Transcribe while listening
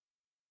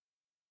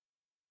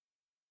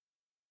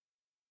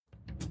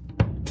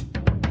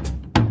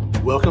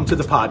Welcome to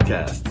the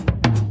podcast,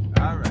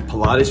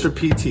 Pilates for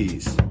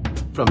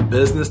PTs, from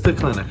business to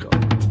clinical.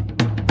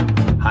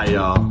 Hi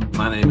y'all,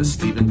 my name is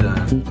Stephen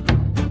Dunn.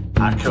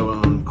 I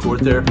co-own Core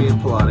Therapy and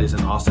Pilates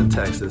in Austin,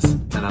 Texas,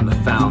 and I'm the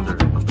founder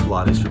of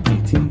Pilates for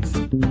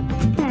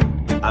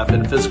PTs. I've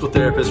been a physical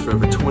therapist for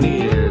over 20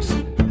 years,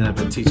 and I've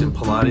been teaching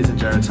Pilates and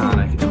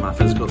Gyrotonic in my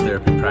physical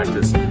therapy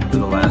practice for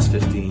the last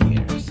 15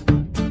 years.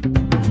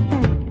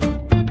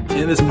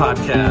 In this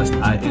podcast,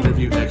 I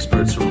interview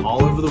experts from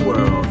all over the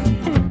world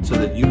so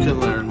that you can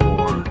learn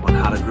more on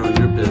how to grow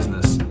your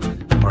business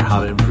or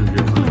how to improve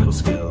your clinical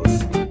skills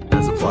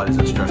as a Pilates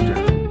instructor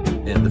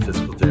in the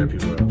physical therapy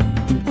world.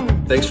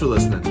 Thanks for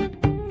listening.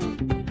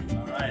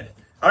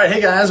 All right,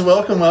 hey guys,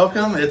 welcome.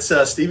 It's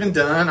Stephen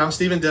Dunn. I'm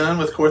Stephen Dunn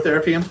with Core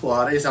Therapy and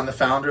Pilates. I'm the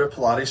founder of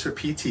Pilates for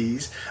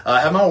PTs. I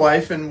have my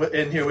wife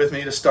in here with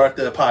me to start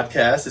the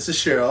podcast. This is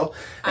Cheryl.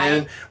 Hi.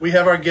 And we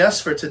have our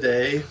guest for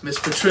today, Miss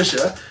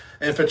Patricia.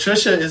 And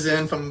Patricia is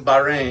in from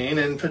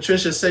Bahrain. And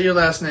Patricia, say your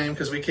last name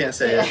because we can't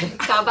say it.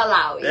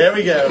 Kabalawi. There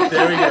we go.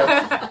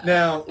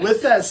 Now,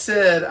 with that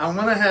said, I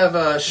want to have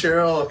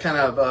Cheryl kind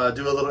of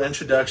do a little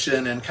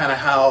introduction and kind of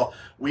how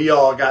we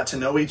all got to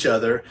know each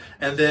other.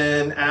 And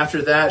then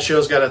after that,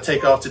 Cheryl's got to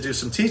take off to do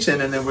some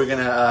teaching. And then we're going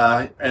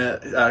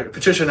to,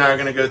 Patricia and I are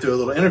going to go through a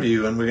little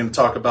interview. And we're going to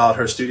talk about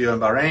her studio in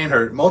Bahrain,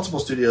 her multiple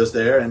studios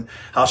there, and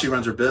how she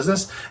runs her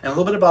business, and a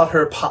little bit about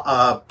her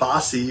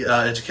Bossy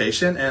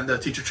education and the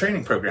teacher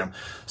training program.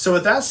 So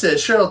with that said,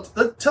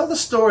 Cheryl, tell the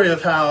story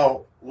of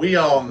how we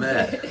all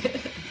met.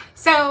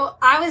 So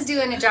I was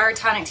doing a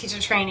gyrotonic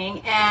teacher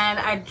training, and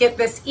I'd get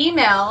this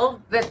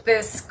email that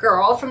this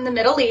girl from the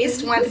Middle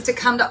East wants to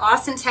come to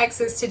Austin,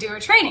 Texas to do her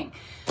training.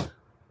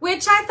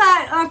 Which I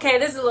thought, okay,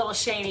 this is a little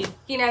shady.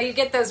 You know, you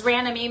get those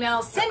random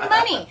emails, send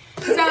money.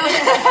 So that's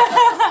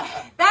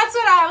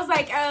what I was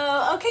like,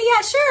 oh, okay,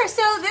 yeah, sure.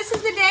 So this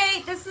is the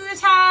date, this is the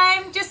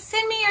time. Just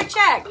send me your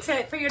check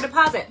for your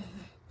deposit.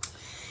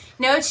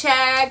 No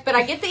check, but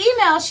I get the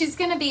email, she's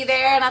going to be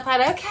there, and I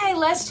thought, okay,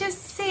 let's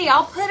just see.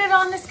 I'll put it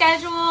on the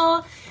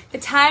schedule. The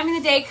time and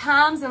the day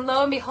comes, and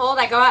lo and behold,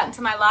 I go out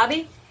into my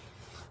lobby,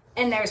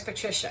 and there's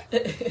Patricia.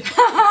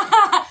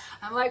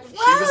 I'm like,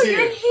 wow,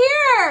 you're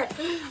here.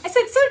 I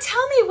said, so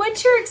tell me,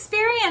 what's your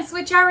experience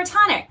with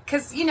gyrotonic?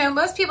 Because, you know,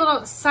 most people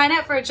don't sign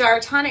up for a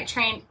gyrotonic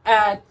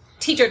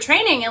teacher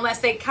training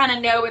unless they kind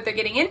of know what they're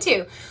getting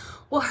into.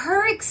 Well,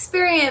 her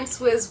experience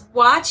was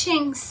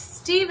watching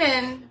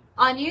Stephen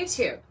on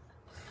YouTube.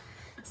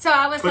 So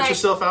I was Put like,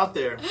 yourself out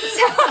there.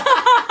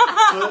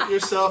 Put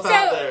yourself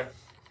out there.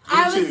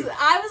 I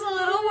was a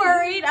little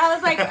worried. I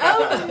was like,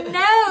 oh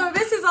no,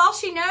 this is all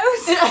she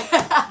knows.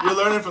 You're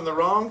learning from the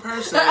wrong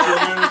person. You're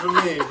learning from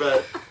me,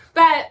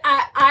 but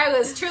I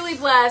was truly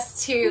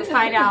blessed to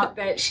find out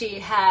that she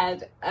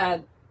had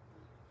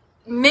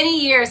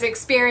many years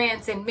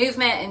experience in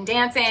movement and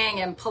dancing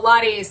and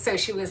Pilates. So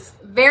she was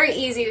very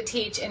easy to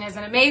teach and is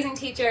an amazing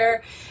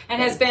teacher and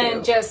has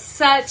been just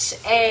such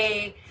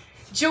a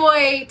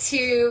joy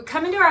to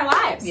come into our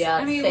lives. Yeah,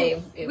 I mean,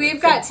 same. We've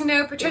got to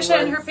know Patricia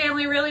and her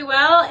family really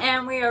well,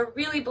 and we are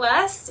really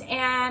blessed.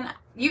 And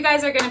you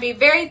guys are going to be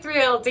very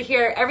thrilled to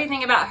hear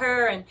everything about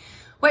her and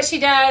what she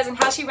does and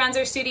how she runs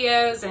her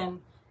studios.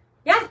 And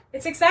yeah,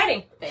 it's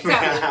exciting. So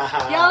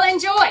y'all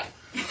enjoy.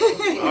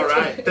 all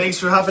right. Thanks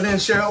for hopping in,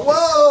 Cheryl.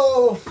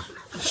 Whoa!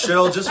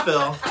 Cheryl just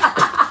fell.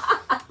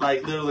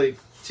 Like literally,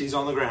 she's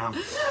on the ground.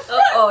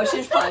 Oh,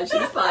 she's fine.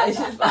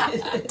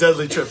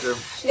 Dudley tripped her.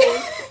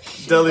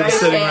 Dudley was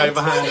sitting right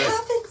behind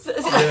her.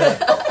 Yeah.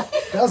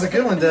 That was a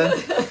good one, Dud.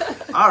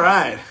 All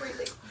right.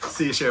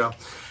 See you, Cheryl.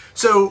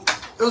 So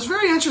it was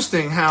very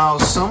interesting how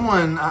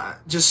someone,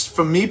 just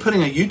from me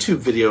putting a YouTube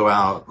video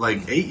out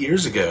like 8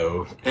 years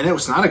ago, and it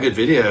was not a good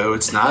video.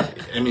 It's not,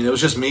 I mean, it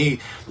was just me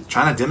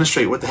trying to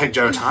demonstrate what the heck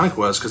gyrotonic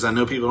was because I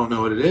know people don't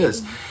know what it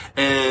is.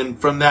 And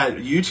from that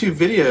YouTube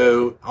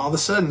video, all of a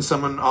sudden,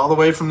 someone all the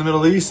way from the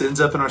Middle East ends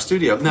up in our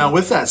studio. Now,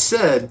 with that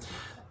said,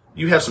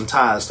 you have some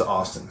ties to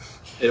Austin.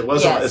 It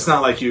wasn't. Yes. It's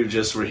not like you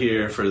just were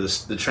here for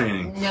the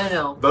training.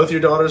 No. Both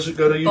your daughters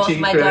go to UT. Both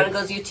my correct?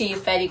 daughter goes UT.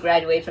 Fetty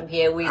graduated from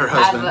here. We Her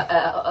have husband.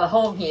 a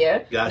home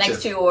here Gotcha.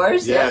 next to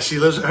yours. Yeah, she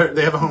lives.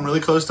 They have a home really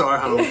close to our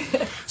home,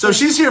 so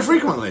she's here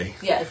frequently.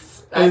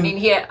 Yes, I mean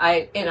here.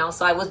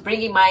 So I was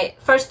bringing my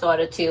first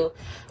daughter to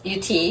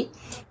UT,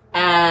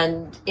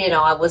 and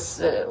I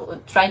was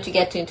trying to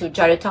get into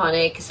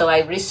gyrotonic. So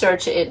I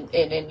researched in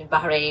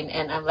Bahrain,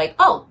 and I'm like,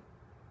 oh,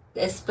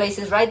 this place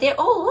is right there.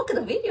 Oh, look at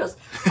the videos.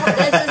 Oh,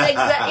 this is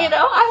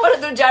I want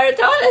to do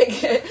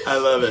gyrotonic. I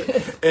love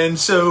it. And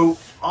so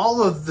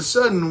all of a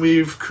sudden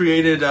we've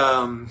created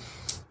a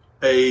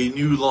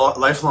new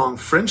lifelong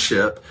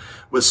friendship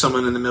with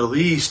someone in the Middle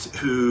East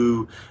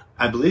who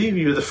I believe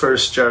you're the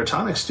first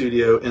gyrotonic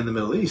studio in the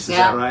Middle East. Is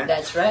that right?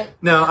 That's right.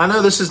 Now, I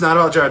know this is not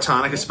about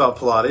gyrotonic, it's about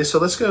Pilates. So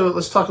let's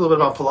talk a little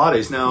bit about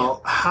Pilates. Now,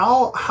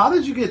 how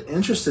did you get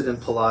interested in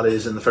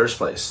Pilates in the first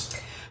place?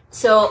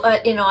 So,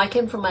 I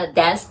came from a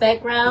dance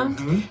background.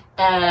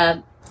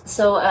 Mm-hmm.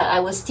 So I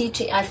was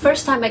teaching.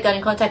 First time I got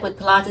in contact with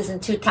Pilates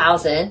in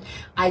 2000.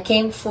 I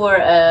came for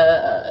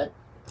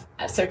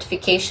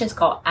certifications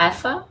called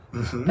AFA.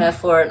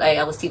 For like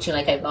I was teaching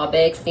like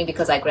aerobics, I think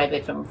because I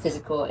graduated from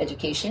physical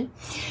education.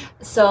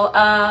 So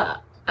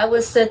I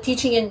was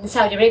teaching in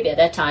Saudi Arabia at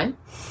that time.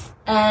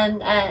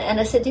 And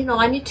I said,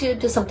 I need to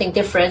do something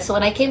different. So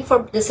when I came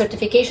for the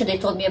certification, they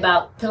told me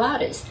about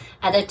Pilates.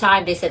 At that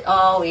time, they said,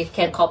 "Oh, we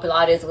can't call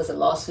Pilates." It was a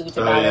lawsuit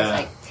about it.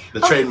 Like,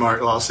 the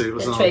trademark lawsuit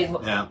was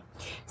on. Yeah.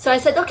 So I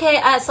said, okay.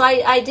 So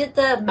I did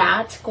the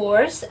mat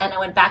course, and I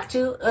went back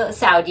to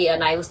Saudi,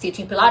 and I was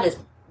teaching Pilates.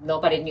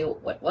 Nobody knew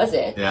what was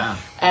it. Yeah.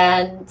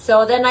 And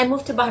so then I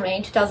moved to Bahrain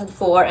in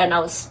 2004, and I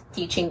was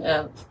teaching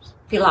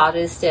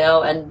Pilates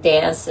still and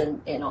dance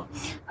and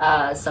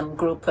some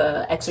group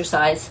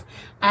exercise.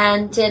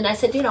 And then I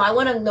said, I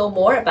want to know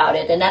more about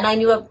it. And then I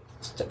knew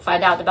to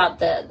find out about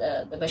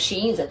the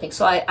machines and things.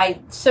 So I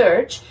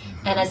searched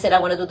and I said, I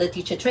want to do the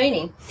teacher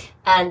training.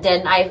 And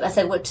then I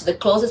said, what's the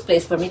closest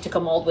place for me to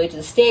come all the way to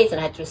the States?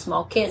 And I had 3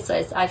 small kids.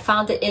 So I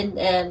found it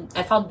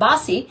I found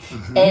Basi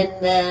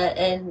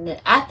in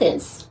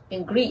Athens,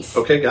 in Greece.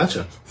 Okay,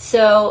 gotcha.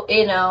 So,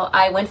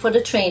 I went for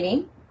the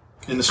training.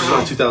 And this was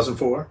on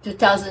 2004?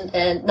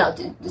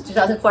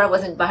 2004 I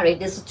was in Bahrain.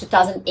 This was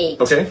 2008.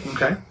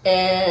 Okay.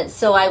 And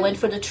so I went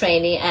for the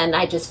training and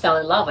I just fell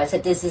in love. I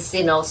said, this is,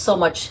 so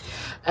much,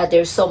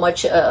 there's so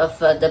much of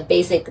the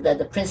basic,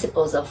 the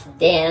principles of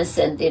dance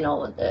and,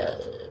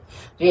 the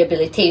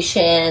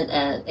rehabilitation.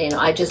 And,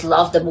 I just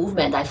love the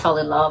movement. I fell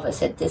in love. I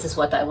said, this is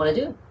what I want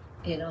to do.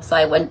 So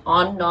I went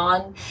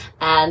on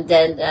and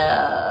then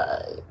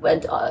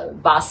went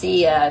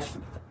Basi.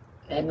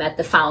 I met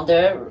the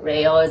founder,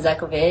 Reo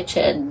Zakovic,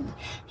 and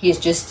he's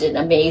just an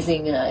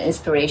amazing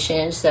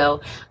inspiration.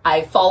 So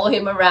I follow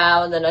him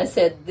around, and I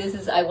said,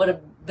 I want to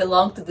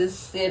belong to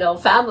this,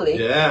 family.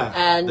 Yeah,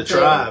 and the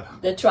tribe.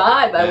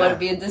 I want to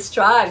be in this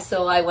tribe.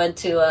 So I went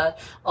to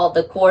all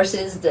the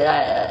courses.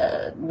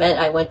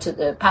 I went to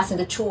the Passing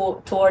the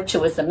Torch.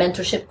 It was the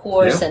mentorship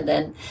course, and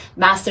then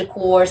master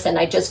course. And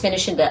I just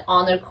finished in the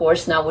honor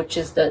course now, which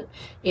is the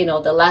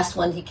last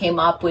one he came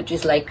up, which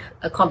is like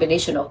a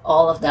combination of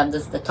all of them.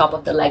 This is the top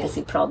of the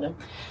legacy program.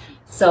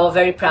 So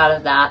very proud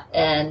of that,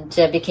 and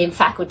became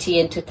faculty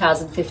in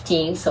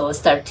 2015. So I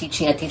started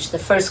teaching. I teach the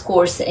first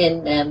course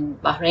in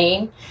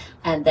Bahrain,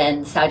 and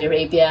then Saudi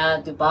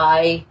Arabia,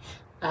 Dubai,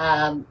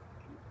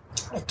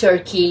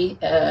 Turkey.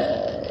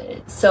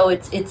 So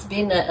it's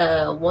been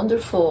a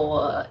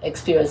wonderful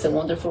experience, a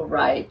wonderful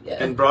ride.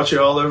 And brought you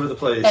all over the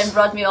place. And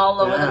brought me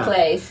all over the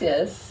place,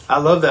 yes. I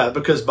love that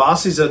because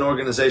Basi's an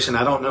organization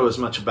I don't know as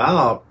much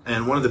about.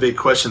 And one of the big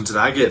questions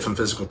that I get from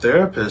physical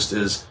therapists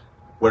is,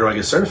 where do I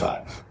get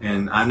certified?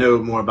 And I know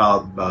more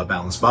about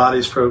Balanced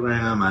Bodies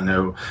program. I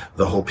know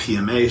the whole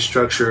PMA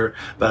structure,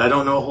 but I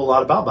don't know a whole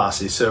lot about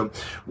Basi. So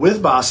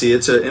with Basi,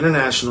 it's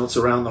international. It's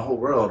around the whole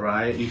world,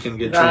 right? You can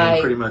get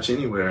training pretty much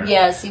anywhere.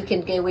 Yes, you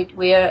can get.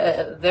 We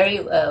are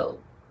very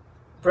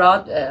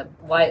broad,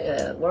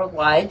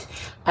 worldwide.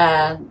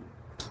 And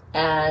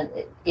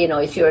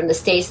if you're in the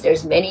States,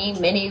 there's many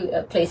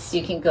places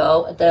you can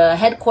go. The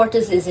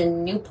headquarters is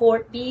in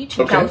Newport Beach,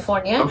 in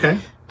California. Okay.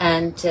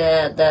 And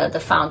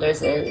the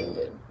founders,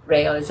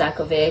 Reo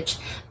Zakovic,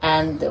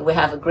 and we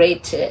have a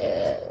great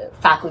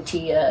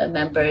faculty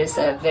members,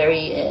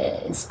 very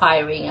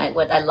inspiring.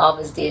 What I love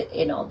is the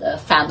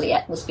family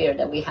atmosphere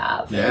that we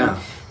have.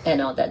 Yeah. And,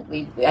 that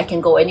I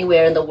can go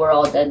anywhere in the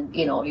world, and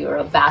you're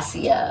a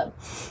Basi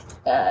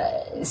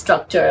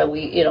instructor.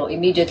 We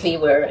immediately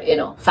we're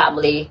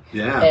family.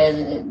 Yeah.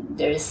 And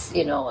there's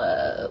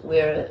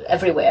we're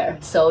everywhere.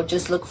 So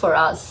just look for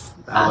us.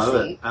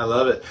 I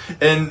love it.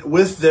 And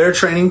with their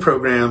training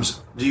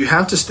programs, do you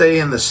have to stay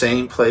in the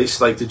same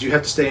place? Like, did you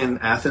have to stay in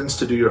Athens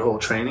to do your whole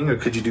training, or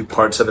could you do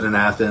parts of it in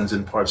Athens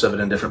and parts of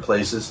it in different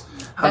places?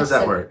 How does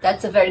that work?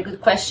 That's a very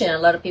good question. A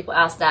lot of people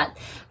ask that.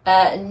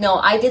 No,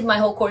 I did my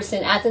whole course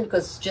in Athens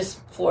because just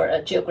for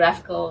a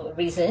geographical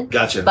reason.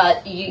 Gotcha.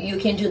 But you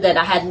can do that.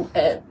 I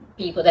had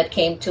people that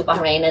came to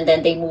Bahrain and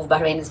then they moved.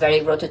 Bahrain is very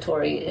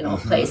rotatory,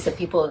 place that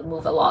people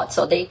move a lot.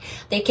 So they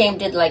came,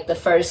 did like the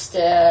first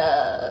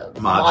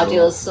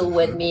modules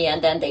with me,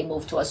 and then they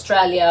moved to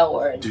Australia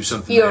or do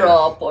something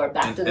Europe or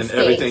back to the States. And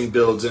everything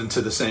builds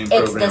into the same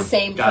program. It's the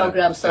same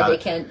program, so they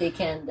can.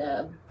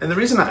 And the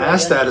reason I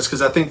ask that is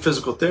because I think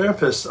physical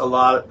therapists,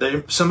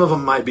 some of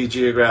them might be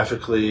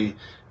geographically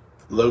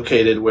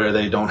located where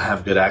they don't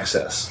have good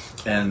access.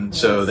 And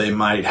so they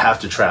might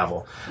have to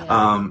travel.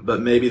 Yeah.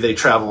 But maybe they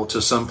travel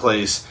to some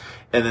place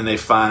and then they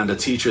find a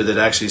teacher that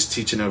actually is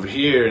teaching over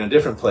here in a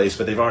different place,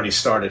 but they've already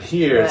started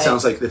here. Right. It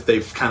sounds like if they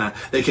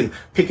can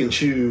pick and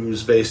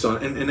choose based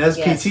on, and as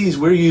PTs,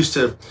 we're used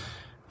to,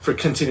 for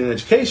continuing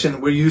education,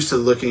 we're used to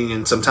looking,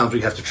 and sometimes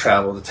we have to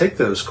travel to take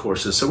those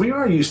courses. So we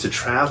are used to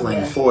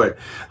traveling for it.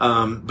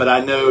 But I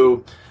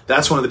know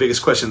that's one of the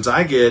biggest questions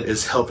I get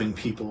is helping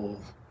people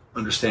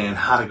understand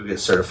how to go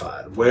get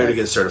certified, where to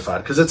get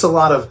certified, because it's a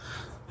lot of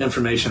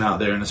information out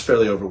there, and it's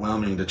fairly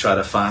overwhelming to try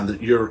to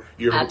find your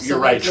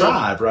right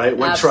tribe, right?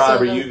 What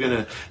tribe are you going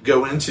to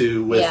go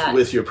into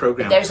with your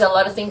program? There's a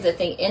lot of things I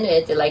think in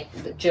it,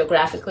 like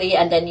geographically,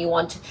 and then you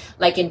want to,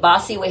 like in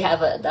Bossy, we have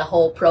the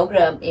whole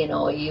program. You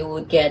know, you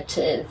would get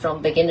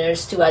from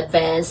beginners to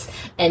advanced,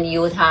 and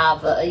you would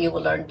have you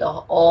will learn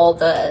all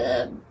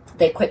the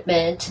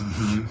equipment.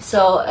 Mm-hmm.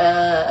 So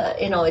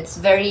you know, it's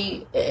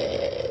very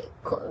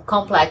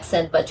complex,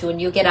 but when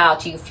you get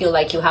out, you feel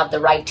like you have the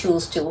right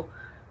tools to,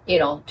 you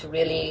know, to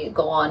really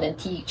go on and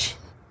teach.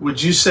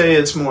 Would you say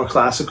it's more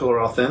classical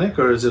or authentic,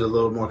 or is it a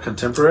little more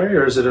contemporary,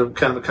 or is it a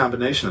kind of a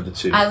combination of the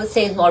two? I would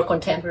say it's more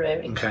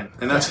contemporary. Okay,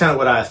 and that's kind of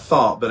what I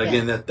thought, but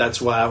again,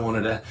 that's why I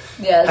wanted to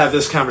have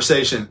this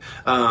conversation.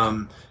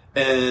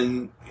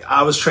 And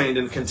I was trained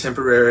in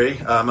contemporary.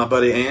 My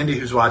buddy Andy,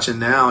 who's watching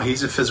now,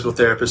 he's a physical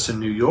therapist in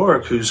New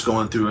York who's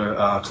going through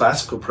a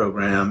classical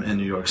program in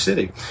New York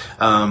City.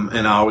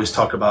 And I always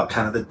talk about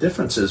kind of the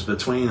differences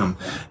between them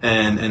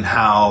and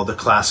how the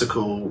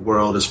classical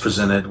world is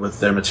presented with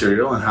their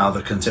material and how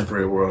the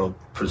contemporary world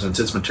presents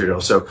its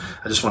material. So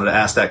I just wanted to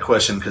ask that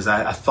question because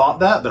I thought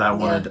that, but I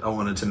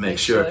wanted to make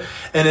sure.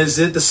 And is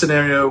it the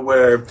scenario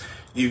where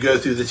you go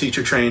through the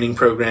teacher training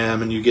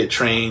program and you get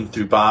trained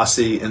through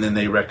Bossy, and then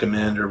they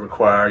recommend or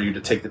require you to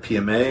take the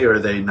PMA, or are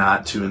they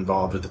not too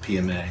involved with the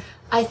PMA?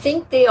 I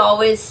think they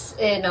always,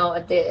 you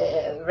know,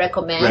 they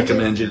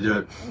recommend you to do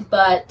it.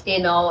 But,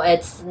 you know,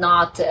 it's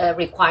not a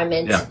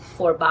requirement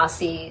for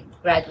Bossy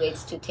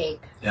graduates to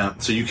take. Yeah,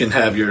 so you can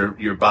have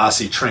your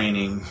Bossy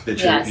training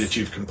that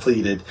you've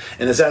completed.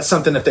 And is that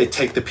something, if they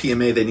take the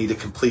PMA, they need to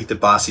complete the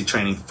Bossy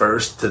training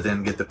first to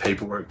then get the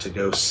paperwork to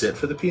go sit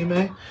for the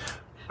PMA?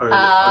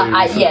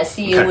 Yes,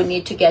 you would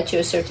need to get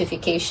your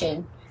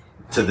certification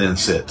to then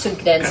sit.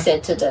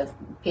 Sit to the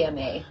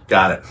PMA.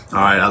 Got it. All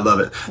right, I love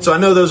it. So I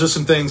know those are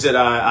some things that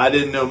I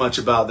didn't know much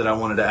about that I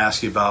wanted to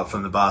ask you about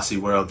from the Bossy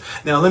world.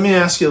 Now let me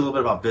ask you a little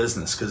bit about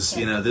business, because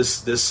you know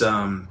this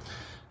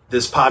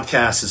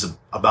podcast is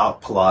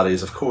about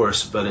Pilates, of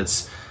course, but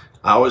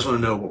I always want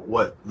to know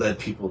what led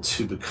people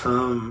to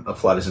become a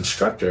Pilates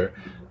instructor.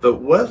 But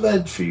what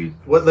led you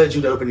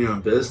to open your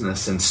own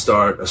business and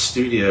start a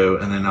studio?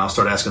 And then I'll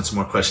start asking some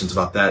more questions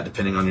about that,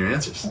 depending on your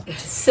answers.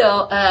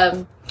 So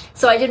I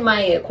did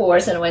my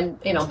course and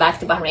went, you know,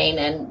 back to Bahrain,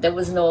 and there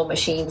was no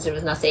machines, there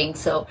was nothing.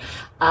 So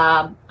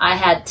I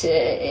had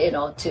to, you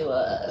know,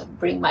 to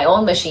bring my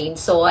own machine.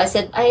 So I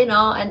said,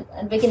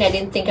 and beginning, I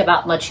didn't think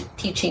about much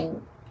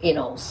teaching, you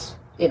know,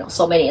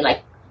 so many,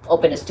 like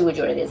open a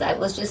studio or it is. I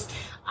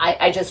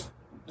just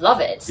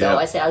love it. So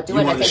I said, I'll do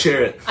it. I want to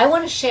share it. I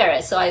want to share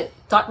it. So I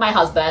taught my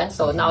husband.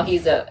 So now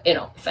he's a, you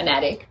know,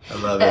 fanatic. I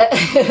love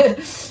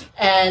it.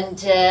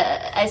 And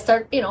I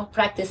start, you know,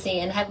 practicing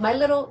and have my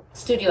little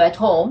studio at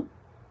home.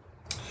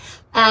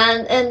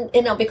 And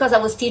you know, because I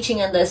was teaching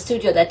in the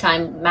studio at that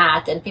time,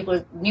 math, and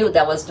people knew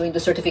that I was doing the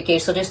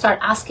certification, so they start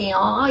asking,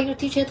 "Oh, you're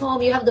teaching at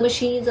home? You have the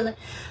machines?" And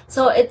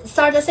so it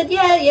started. I said,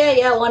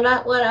 "Yeah. Why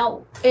not?"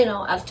 You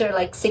know, after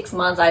like 6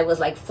 months, I was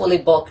like fully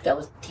booked. I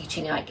was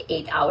teaching like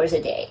 8 hours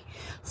a day.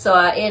 So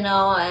you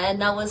know,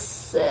 and I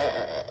was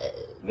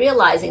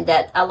realizing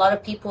that a lot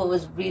of people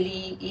was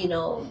really, you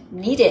know,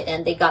 needed,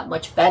 and they got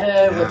much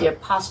better with their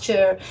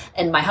posture.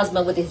 And my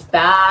husband with his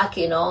back,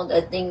 you know,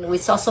 the thing, we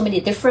saw so many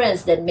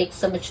difference that makes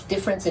so much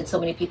difference in so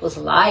many people's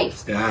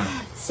lives. Yeah.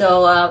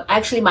 So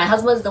actually, my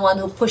husband's the one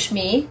who pushed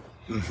me.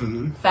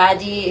 Mm-hmm.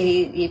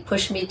 Fadi, he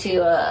pushed me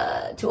to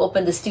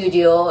open the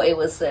studio. It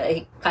was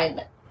he kind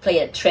of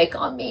played a trick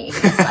on me. He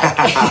was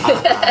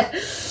like,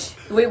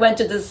 we went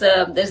to this.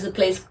 There's a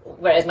place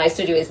where my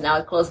studio is now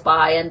close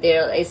by, and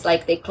it's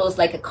like they closed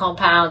like a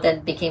compound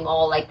and became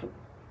all like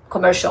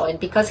commercial. And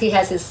because he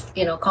has his,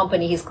 you know,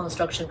 company, his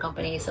construction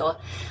company, so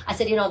I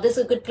said, you know, this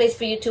is a good place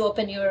for you to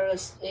open your,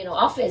 you know,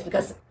 office,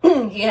 because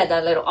he had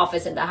a little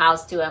office in the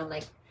house too. I'm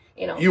like,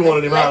 you know, you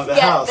wanted him out of the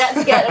house.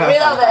 Let's get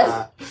rid of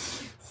it.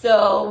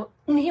 So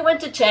he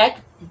went to check.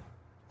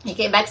 He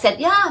came back, said,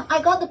 "Yeah,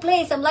 I got the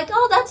place." I'm like,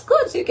 "Oh, that's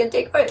good. So you can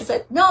take it." He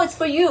said, "No, it's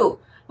for you.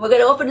 We're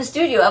going to open a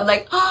studio." I'm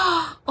like,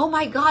 oh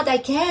my God, I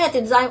can't.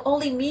 It's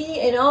only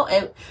me, you know.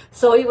 And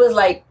so he was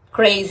like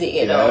crazy,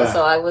 you know.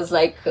 So I was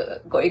like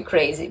going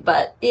crazy.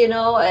 But, you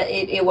know,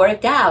 it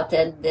worked out.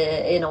 And,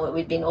 you know,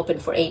 we've been open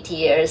for 8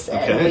 years.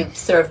 And we've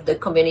served the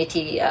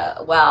community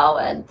well.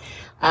 And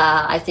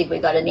I think we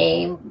got a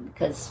name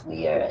because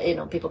we are, you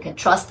know, people can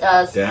trust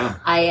us. Yeah.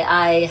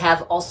 I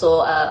have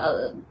also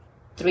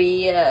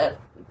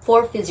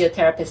 4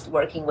 physiotherapists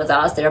working with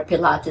us. They're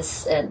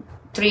Pilates, and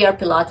 3 are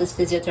Pilates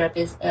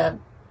physiotherapists,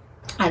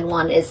 and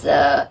 1 is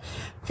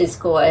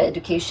physical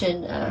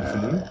education,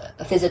 a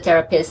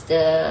physiotherapist,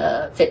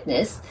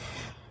 fitness.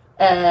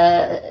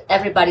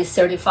 Everybody's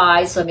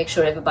certified, so I make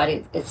sure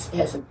everybody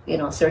has a, you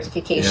know,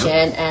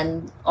 certification.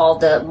 And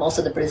most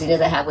of the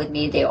Brazilians I have with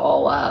me, they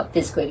all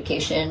physical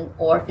education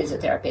or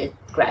physiotherapy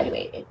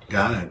graduated.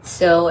 Got it.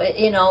 So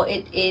you know,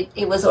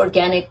 it was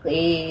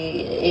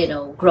organically, you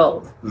know,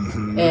 grown.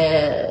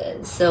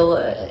 Mm-hmm. So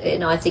you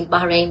know, I think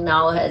Bahrain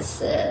now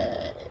has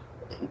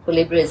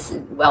Equilibria is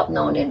well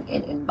known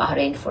in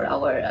Bahrain for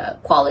our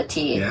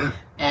quality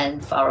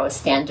and for our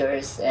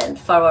standards and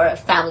for our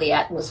family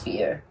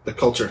atmosphere. The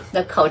culture.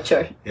 The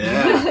culture.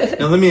 Yeah.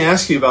 Now let me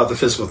ask you about the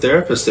physical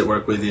therapists that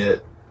work with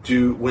you.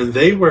 When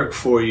they work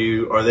for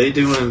you, are they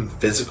doing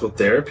physical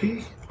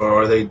therapy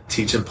or are they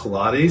teaching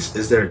Pilates?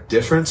 Is there a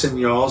difference in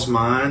y'all's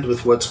mind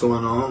with what's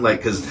going on? Like,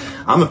 because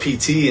I'm a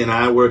PT and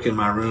I work in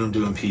my room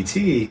doing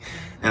PT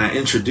and I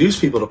introduce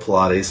people to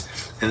Pilates,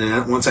 and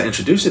then once I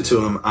introduce it to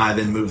them, I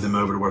then move them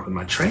over to work with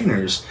my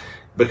trainers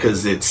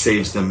because it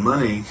saves them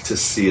money to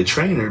see a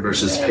trainer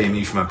versus pay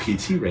me for my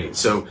PT rate.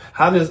 So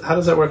how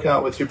does that work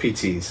out with your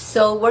PTs?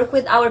 So work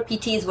with our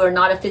PTs. We're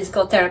not a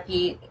physical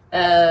therapy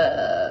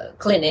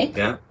clinic.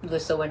 Yeah.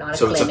 So we're not a clinic.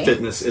 So it's a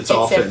fitness. It's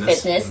all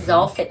fitness. It's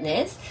all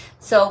fitness.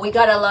 So we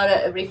got a lot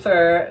of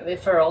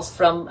referrals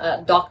from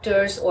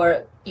doctors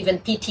or even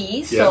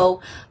PTs. Yeah.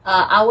 So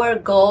our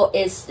goal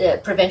is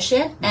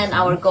prevention, and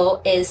our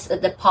goal is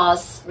the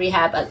pause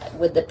rehab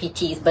with the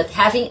PTs. But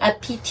having a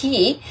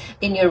PT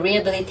in your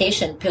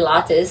rehabilitation,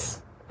 Pilates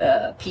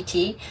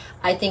PT,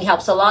 I think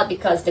helps a lot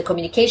because the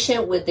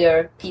communication with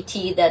their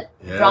PT that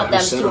brought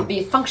them to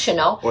be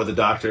functional, or the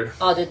doctor,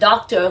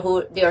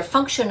 who they are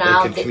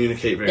functional, they can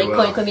communicate very well.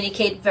 They can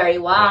communicate very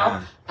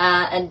well,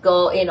 and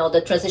go.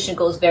 The transition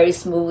goes very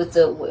smooth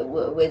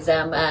with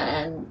them,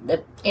 and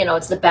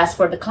it's the best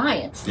for the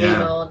clients.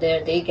 Yeah.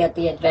 They get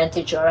the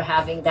advantage of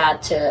having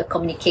that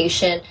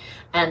communication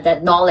and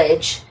that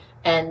knowledge.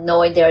 And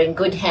knowing they're in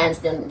good hands,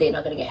 then they're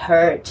not going to get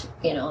hurt.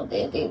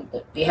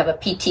 They have a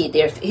PT.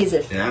 He's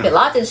a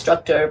Pilates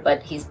instructor,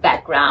 but his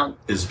background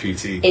is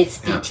PT. It's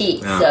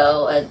PT. Yeah.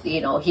 So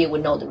he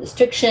would know the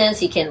restrictions.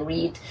 He can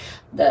read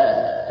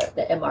the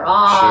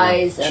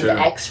MRIs and the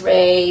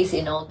X-rays.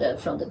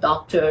 From the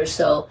doctor.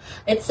 So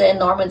it's an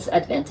enormous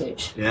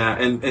advantage. Yeah,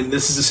 and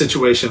this is a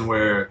situation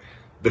where,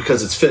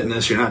 because it's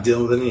fitness, you're not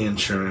dealing with any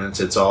insurance.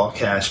 It's all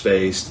cash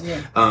based.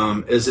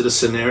 Yeah. Is it a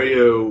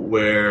scenario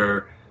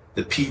where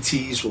the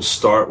PTs will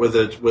start with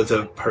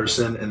a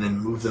person and then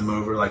move them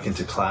over like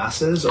into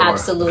classes? Or?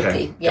 Absolutely.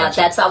 Okay, yeah, gotcha.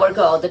 That's our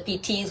goal. The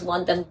PTs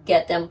want them,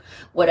 get them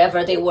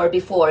whatever they were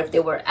before. If they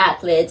were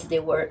athletes,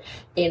 they were,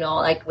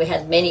 like we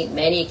had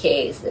many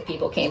cases that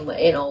people came,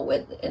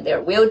 in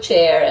their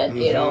wheelchair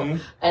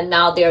and, and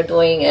now they're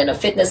doing in a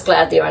fitness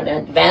class, they're in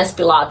advanced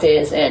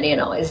Pilates and,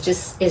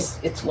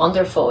 it's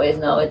wonderful,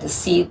 to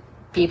see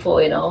people,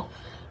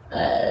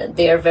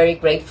 they are very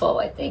grateful,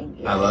 I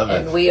think. I love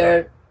it. And we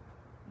are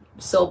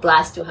so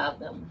blessed to have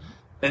them.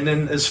 And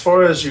then as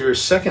far as your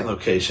second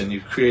location,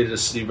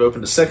 you've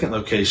opened a second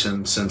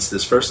location since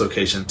this first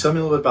location. Tell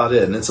me a little bit about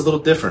it. And it's a little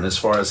different as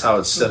far as how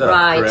it's set up,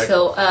 right. Correct?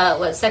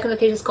 So second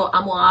location is called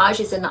Amouage.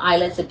 It's an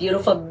island. It's a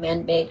beautiful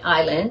man-made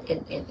island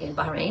in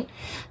Bahrain.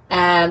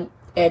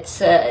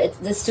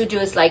 The studio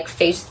is like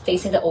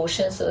facing the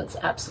ocean, so it's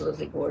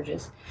absolutely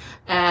gorgeous.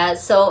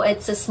 So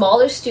it's a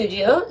smaller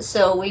studio,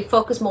 so we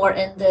focus more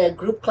in the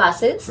group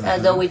classes,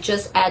 though we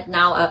just add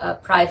now a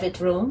private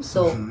room.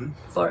 So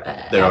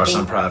there are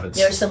some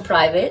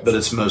private, but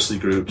it's mostly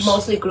groups.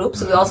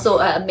 We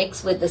also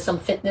mix with some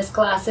fitness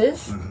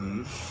classes.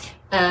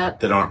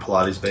 That aren't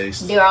Pilates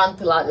based. They are on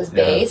Pilates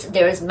based.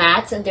 There is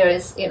mats and there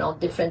is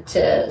different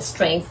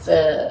strength,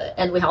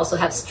 and we also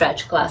have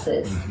stretch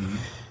classes.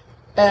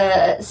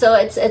 So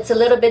it's a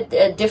little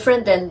bit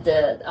different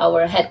than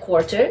our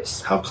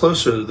headquarters. How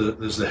close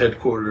is the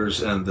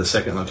headquarters and the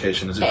second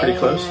location? Is it pretty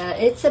close?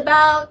 It's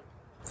about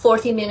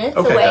 40 minutes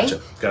away.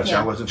 Gotcha.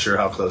 Yeah. I wasn't sure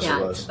how close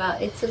it was.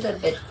 It's a little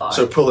bit far.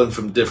 So pulling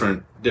from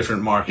different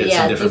markets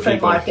and different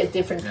people. Markets,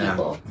 different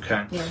people.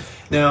 Okay. Yeah.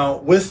 Now,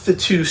 with the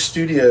two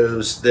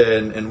studios,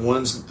 then, and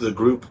one's the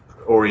group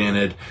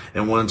oriented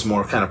and one's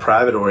more kind of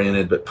private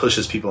oriented, but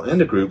pushes people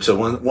into groups. So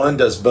one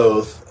does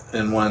both.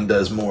 And one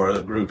does more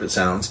group, it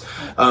sounds.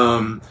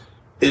 Do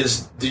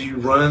you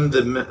run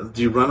them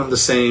the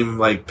same,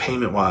 like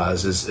payment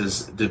wise?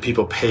 Do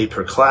people pay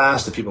per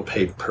class? Do people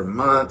pay per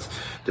month?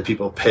 Do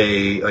people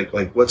pay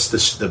like what's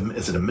is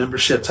it a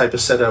membership type of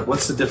setup?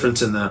 What's the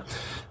difference in the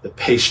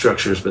pay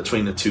structures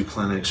between the two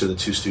clinics or the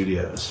two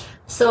studios?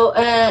 So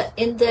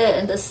in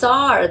the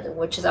SAR,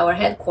 which is our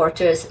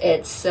headquarters,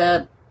 it's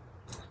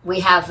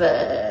we have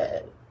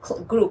a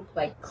group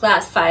like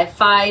class 5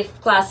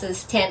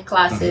 classes, 10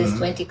 classes,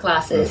 20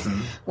 classes.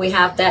 We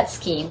have that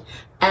scheme,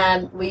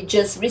 and we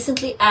just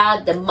recently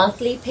add the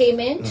monthly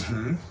payment.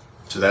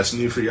 So that's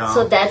new for y'all.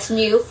 So that's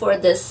new for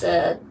this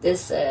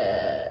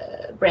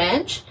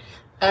branch.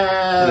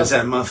 And is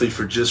that monthly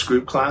for just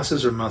group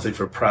classes or monthly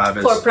for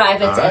privates? For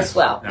privates as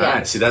well. All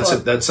right. See,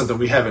 that's something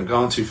we haven't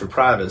gone to for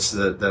privates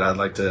that I'd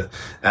like to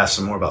ask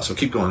some more about. So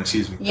keep going.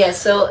 Excuse me. Yeah.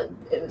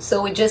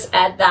 So we just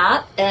add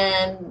that,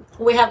 and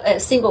we have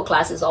single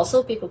classes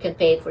also. People can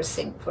pay for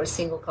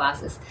single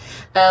classes.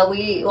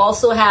 We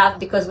also have,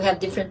 because we have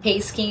different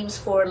pay schemes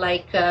for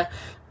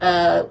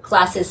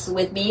classes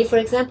with me, for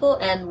example,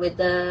 and with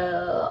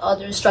the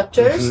other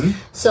instructors.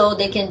 So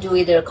they can do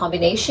either a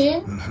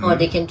combination or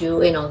they can do,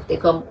 they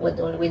come with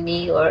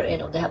me, or,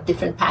 they have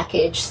different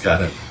packages.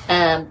 Got it.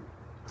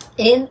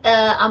 In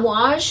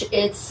Amouage,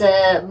 it's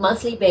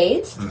monthly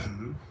based.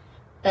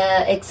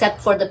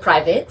 except for the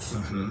privates.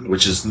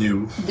 Which is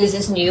new. This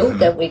is new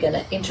that we're going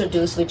to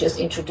introduce. We just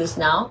introduced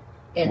now.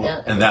 And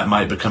that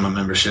might become a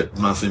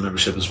monthly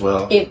membership as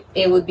well.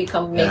 It would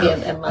become maybe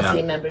a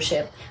monthly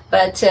membership.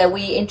 But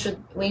we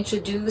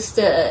introduced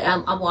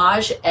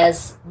Amouage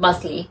as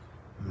monthly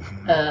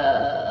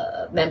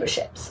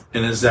memberships.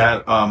 And is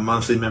that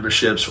monthly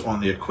memberships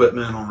on the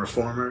equipment on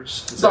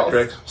reformers? Is that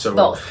correct? So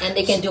both, and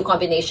they can do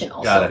combination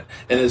also. Got it.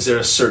 And is there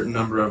a certain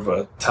number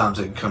of times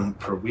they can come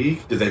per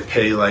week? Do they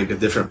pay like a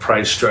different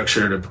price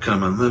structure to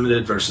become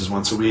unlimited versus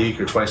once a week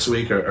or twice a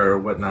week or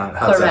whatnot?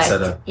 How's that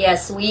set up?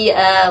 Yes, we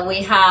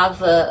have.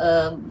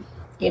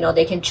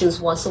 They can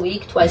choose once a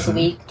week, twice a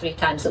week, 3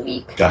 times a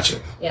week. Gotcha.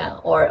 Yeah,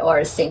 or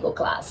a single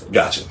class.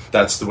 Gotcha.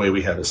 That's the way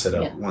we have it set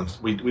up.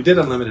 Once we did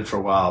unlimited for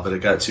a while, but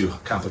it got too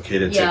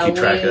complicated to keep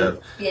track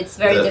of. It's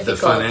very difficult. The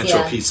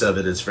financial piece of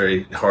it is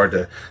very hard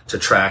to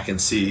track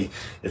and see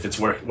if it's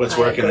what's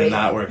working and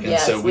not working.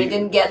 Yes, so we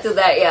didn't get to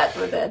that yet.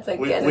 But that's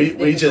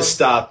we just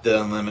stopped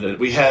the unlimited.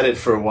 We had it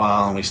for a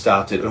while and we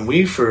stopped it. And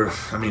we for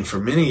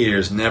many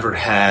years never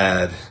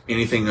had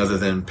anything other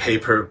than pay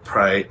per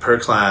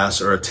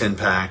class or a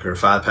 10-pack or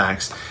a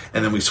 5-packs,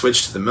 and then we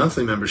switched to the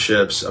monthly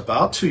memberships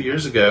about 2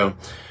 years ago,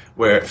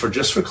 where for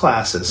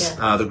classes,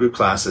 the group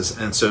classes,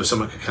 and so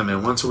someone could come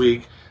in once a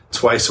week,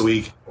 twice a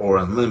week, or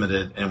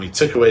unlimited. And we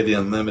took away the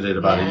unlimited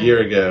about a year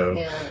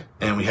ago,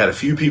 and we had a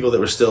few people that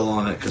were still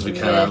on it because we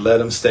kind of let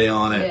them stay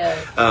on it.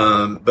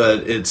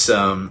 But it's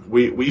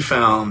we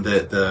found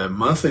that the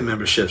monthly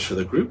memberships for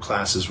the group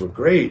classes were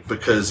great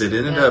because it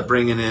ended up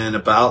bringing in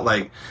about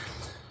like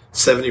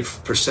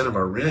 70% of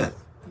our rent.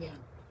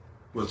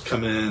 Would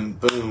come in,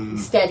 boom,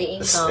 steady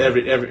income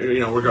every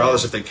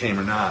regardless if they came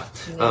or not.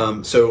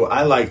 So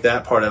I like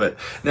that part of it.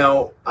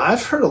 Now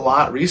I've heard a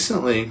lot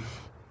recently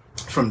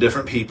from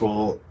different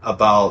people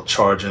about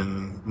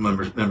charging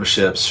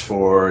memberships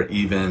for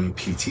even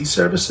PT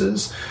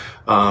services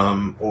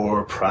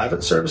or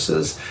private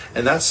services,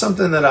 and that's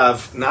something that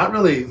I've not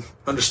really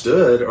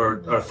understood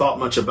or thought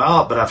much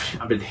about, but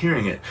I've been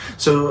hearing it.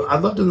 So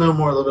I'd love to know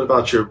more a little bit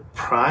about your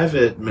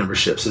private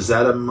memberships. Is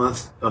that a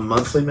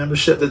monthly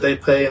membership that they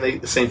pay,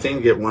 and the same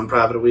thing, get 1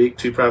 private a week,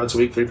 2 privates a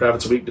week, 3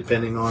 privates a week,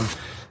 depending on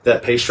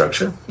that pay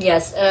structure?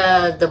 Yes,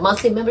 the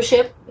monthly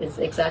membership is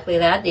exactly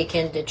that. They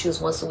can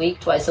choose once a week,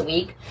 twice a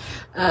week.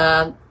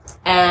 But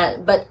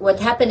what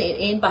happened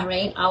in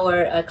Bahrain,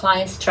 our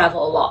clients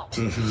travel a lot.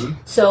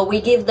 So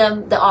we give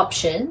them the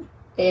option,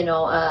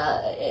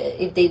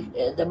 if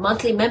the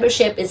monthly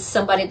membership is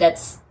somebody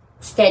that's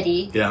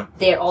steady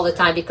there all the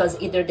time, because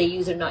either they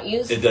use or not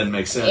use. It doesn't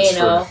make sense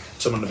for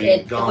someone to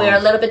be gone. We're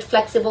a little bit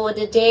flexible with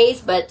the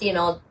days, but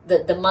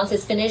the month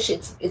is finished,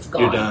 it's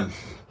gone. You're done.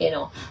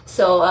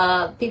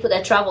 So people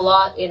that travel a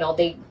lot,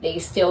 they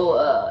still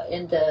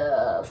in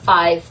the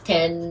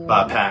 5-10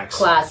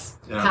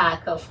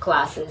 pack of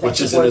classes,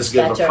 which isn't as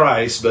good of a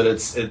price, but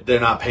they're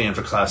not paying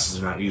for classes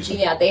they're not using.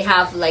 Yeah, they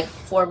have like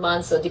 4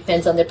 months, so it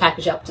depends on their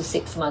package, up to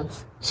 6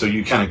 months. So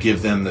you kind of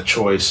give them the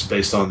choice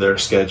based on their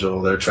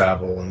schedule, their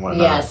travel, and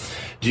whatnot. Yes.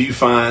 Do you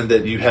find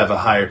that you have a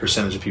higher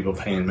percentage of people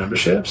paying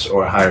memberships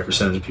or a higher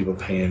percentage of people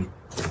paying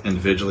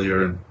individually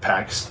or in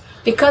packs?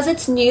 Because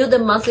it's new, the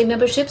monthly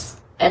memberships,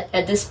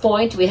 at this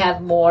point, we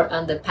have more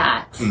on the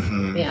packs.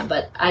 Yeah,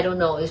 but I don't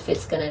know if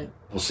it's going to...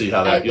 We'll see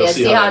how that. You'll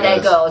see how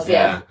that goes.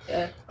 Yeah.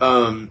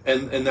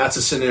 And that's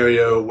a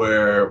scenario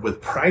where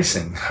with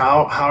pricing,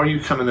 how are you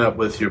coming up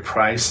with your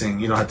pricing?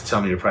 You don't have to tell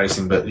me your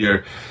pricing, but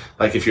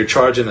if you're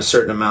charging a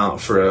certain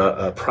amount for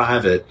a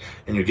private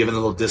and you're giving a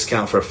little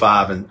discount for a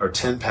 5 or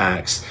 10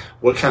 packs,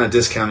 what kind of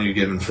discount are you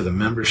giving for the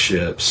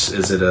memberships?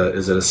 Is it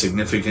a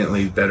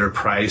significantly better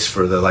price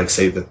for the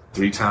say the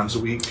 3 times a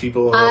week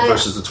people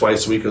versus the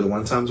twice a week or the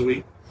 1 times a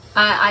week?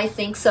 I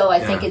think so.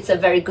 I think it's a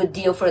very good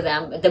deal for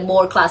them. The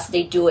more classes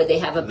they do it, they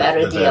have a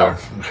better deal.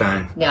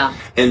 Okay. Yeah.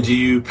 And do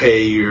you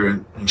pay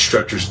your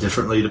instructors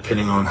differently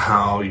depending on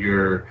how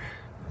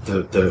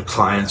the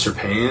clients are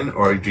paying,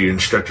 or do your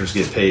instructors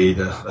get paid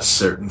a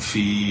certain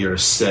fee or a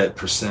set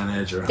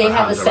percentage? Or they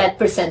have a set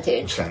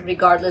percentage,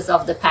 regardless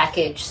of the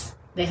package.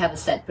 They have a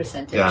set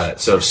percentage. Got it.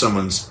 So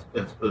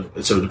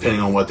so depending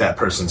on what that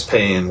person's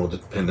paying will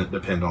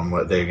depend on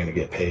what they're going to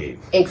get paid.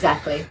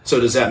 Exactly.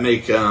 So does that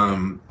make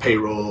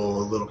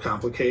payroll a little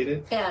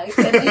complicated? Yeah, it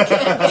can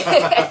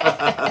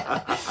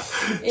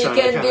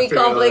be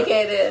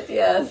complicated.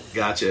 Yes.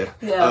 Gotcha.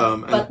 Yeah.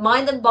 But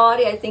mind and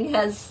body, I think,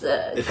 helps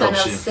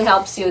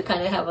you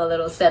kind of have a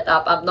little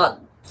setup. I'm not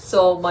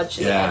so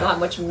much, I don't have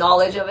much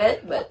knowledge of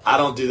it, but I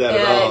don't do that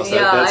at all. So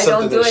that's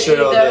something that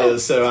Cheryl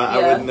does, so I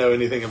wouldn't know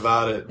anything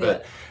about it.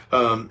 But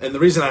and the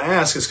reason I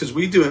ask is because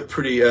we do it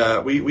pretty.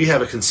 We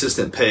have a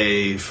consistent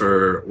pay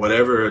for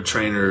whatever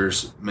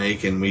trainers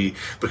make, and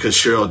because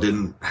Cheryl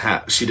didn't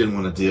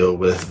want to deal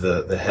with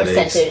the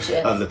headaches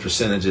of the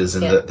percentages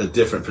and the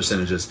different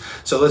percentages.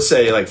 So let's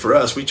say, for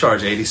us, we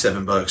charge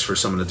 $87 for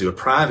someone to do a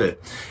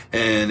private,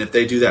 and if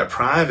they do that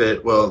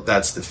private, well,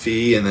 that's the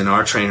fee, and then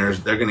our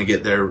trainers, they're going to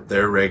get their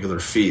regular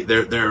fee.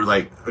 They're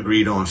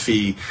agreed on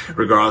fee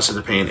regardless if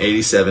they're paying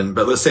 $87.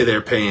 But let's say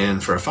they're paying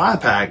for a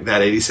 5-pack,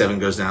 that $87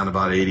 goes down to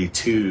about $88.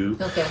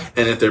 $82. Okay.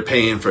 And if they're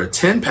paying for a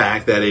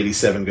 10-pack, that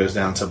 $87 goes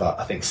down to about,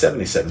 I think,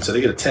 $77. So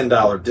they get a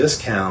 $10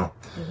 discount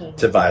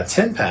to buy a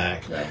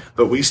 10-pack, Right.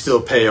 but we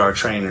still pay our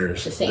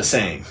trainers the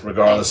same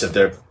regardless if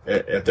they're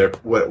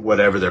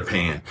whatever they're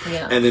paying.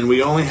 Yeah. And then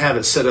we only have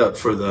it set up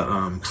for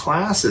the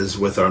classes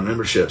with our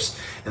memberships.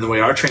 And the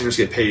way our trainers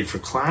get paid for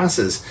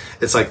classes,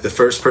 it's like the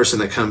first person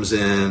that comes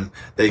in,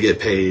 they get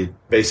paid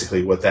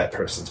basically what that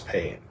person's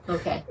paying.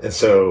 Okay. And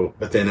so,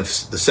 but then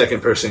if the second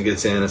person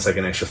gets in, it's like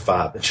an extra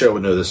 $5. And Cheryl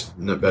would know this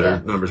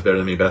numbers better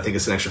than me, but I think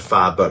it's an extra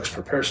 $5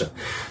 per person.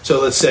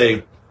 So let's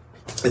say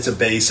it's a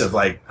base of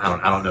like, I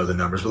don't know the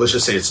numbers, but let's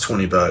just say it's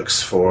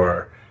 $20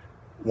 for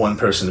one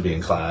person to be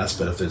in class.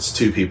 But if it's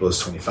 2 people, it's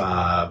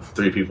 25,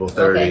 3 people,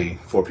 30,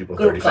 4 people,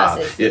 Group 35.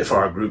 classes. Yeah, for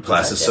our group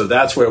classes. So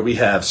that's where we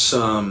have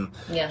some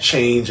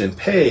change in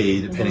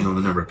pay depending on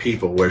the number of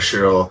people, where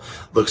Cheryl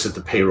looks at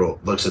the payroll,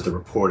 looks at the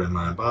report in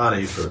Mind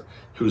Body for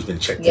who's been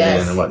checked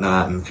in and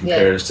whatnot, and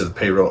compares to the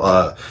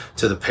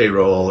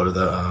payroll or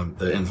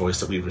the invoice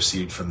that we've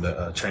received from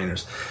the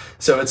trainers.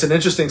 So it's an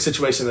interesting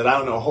situation that I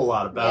don't know a whole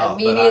lot about.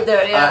 Yeah, me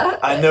neither.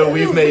 I know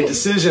we've made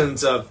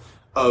decisions of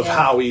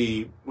how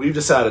we've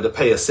decided to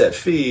pay a set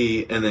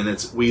fee, and then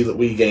it's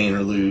we gain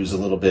or lose a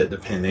little bit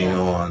depending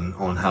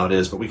on how it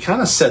is. But we kind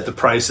of set the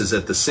prices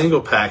at the single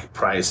pack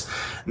price,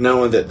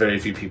 knowing that very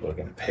few people are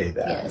going to pay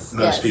that. Yes,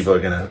 Most people are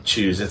going to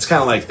choose. It's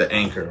kind of like the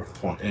anchor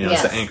point.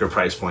 It's the anchor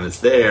price point. It's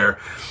there,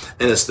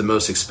 and it's the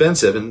most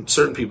expensive. And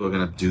certain people are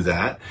going to do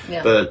that.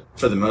 Yeah. But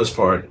for the most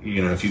part,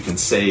 if you can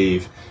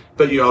save.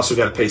 But you also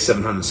got to pay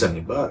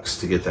 $770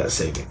 to get that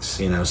savings,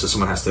 so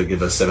someone has to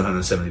give us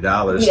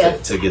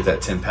 $770 to get that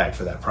 10-pack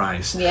for that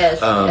price.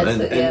 Yes.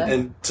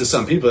 And to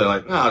some people, they're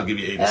like, I'll give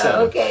you $87.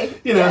 Okay.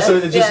 So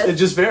it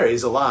just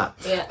varies a lot.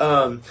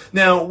 Yeah.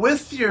 Now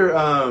with your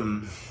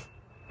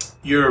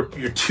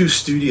 2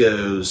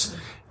 studios,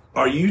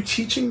 are you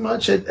teaching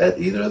much at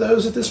either of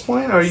those at this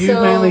point? Or are you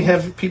mainly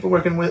have people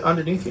working with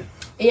underneath you?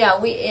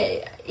 Yeah,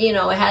 it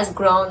has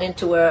grown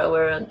into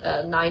we're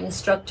 9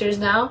 instructors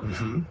now.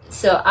 Mm-hmm.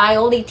 So I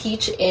only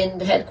teach in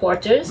the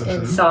headquarters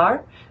in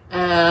SAR.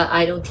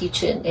 I don't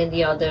teach in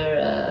the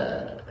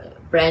other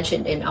branch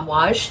in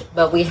Amouage,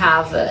 but we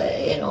have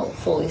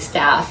fully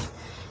staffed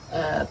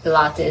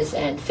Pilates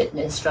and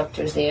fitness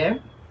instructors there.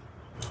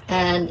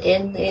 And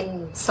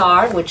in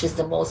SAR, which is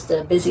the most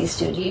busy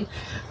studio,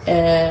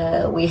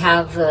 we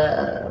have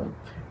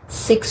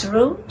 6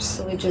 rooms.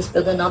 So we just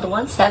built another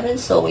one, 7,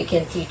 so we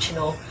can teach,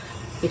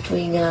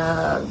 between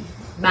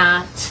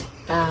mat,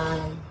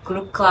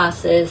 group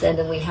classes, and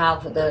then we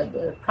have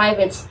the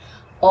privates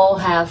all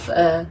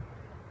have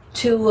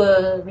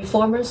 2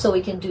 reformers, so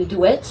we can do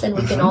duets, and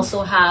we can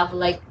also have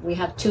we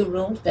have 2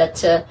 rooms that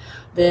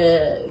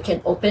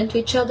can open to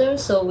each other,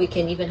 so we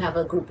can even have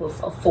a group of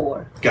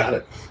 4. Got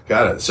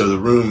it. So the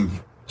room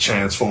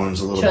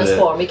transforms a little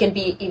bit. It can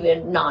be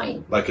even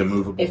 9. Like a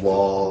movable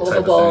wall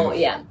type of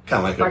thing. Yeah.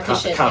 Kind of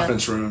like a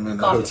conference room in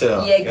the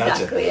hotel. Yeah,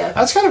 exactly. Gotcha. Yeah.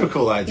 That's kind of a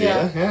cool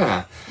idea.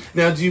 Yeah.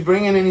 Now, do you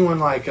bring in anyone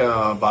like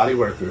body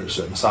workers,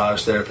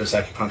 massage therapists,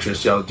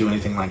 acupuncturists? Y'all do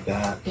anything like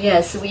that?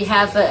 Yes, we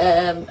have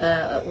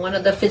one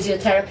of the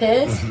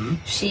physiotherapists. Mm-hmm.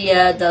 She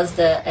does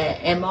the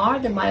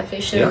MR, the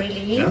myofascial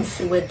release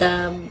with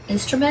the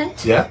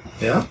instrument. Yeah.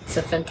 It's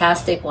a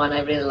fantastic one.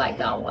 I really like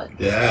that one.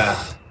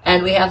 Yeah.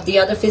 And we have the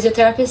other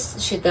physiotherapist.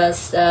 She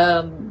does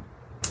the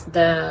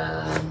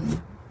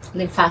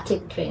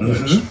lymphatic drainage.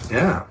 Mm-hmm.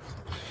 Yeah.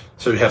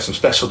 So we have some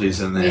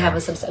specialties in there. We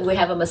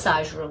have a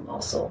massage room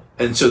also.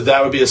 And so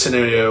that would be a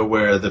scenario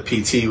where the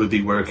PT would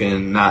be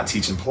working, not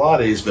teaching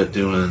Pilates, but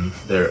doing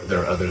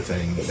their other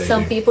thing that they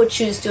Some do. people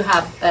choose to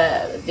have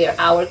their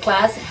hour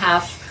class,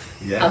 half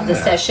of the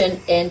session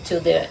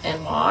into their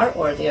MR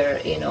or their,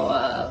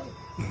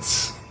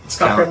 it's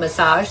proper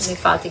massage,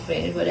 lymphatic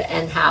drainage,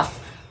 and half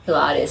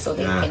Pilates, so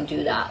they can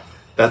do that.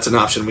 That's an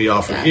option we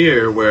offer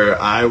here,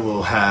 where I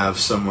will have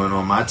someone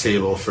on my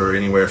table for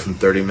anywhere from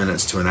 30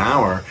 minutes to an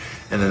hour,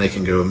 and then they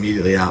can go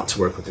immediately out to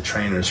work with the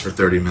trainers for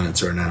 30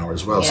 minutes or an hour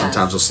as well. Yes.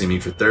 Sometimes they'll see me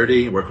for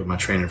 30, work with my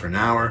trainer for an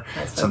hour.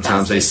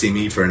 Sometimes they see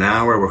me for an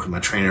hour, work with my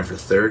trainer for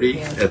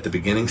 30 at the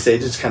beginning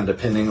stages, kind of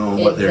depending on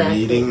what they're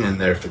needing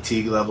and their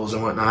fatigue levels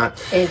and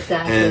whatnot.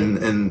 Exactly.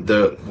 And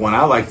the one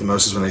I like the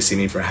most is when they see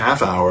me for a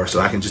half hour,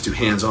 so I can just do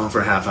hands-on for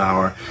a half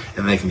hour,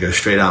 and they can go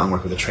straight out and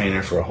work with a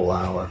trainer for a whole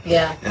hour.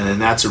 Yeah. And then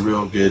that's a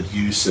real good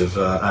use of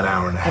an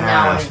hour and a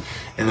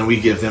half. And then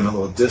we give them a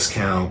little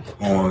discount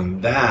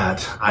on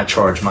that. I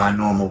charge my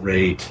normal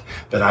rate,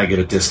 but I get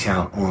a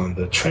discount on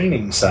the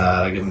training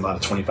side. I give them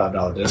about a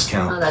 $25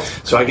 discount.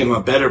 So I give them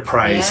a better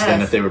price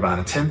than if they were buying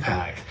a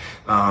 10-pack.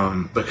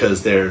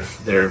 Because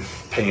they're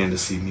paying to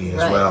see me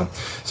as well.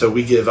 So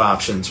we give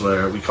options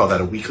where we call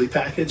that a weekly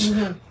package,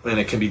 and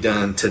it can be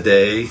done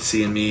today,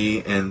 seeing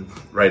me, and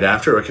right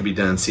after, or it can be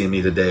done seeing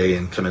me today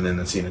and coming in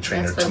and seeing a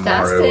trainer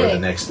tomorrow or the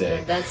next day.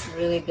 Yeah, that's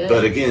really good.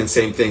 But again,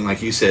 same thing,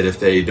 like you said, if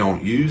they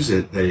don't use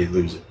it, they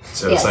lose it.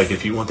 So it's like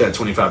if you want that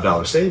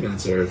 $25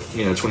 savings or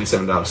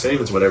 $27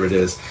 savings, whatever it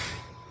is.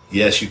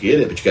 Yes, you get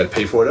it, but you got to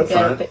pay for it up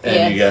front,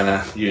 and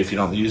if you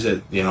don't use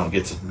it, you don't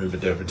get to move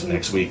it over to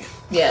next week.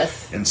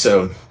 Yes. And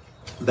so,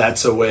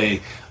 that's a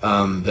way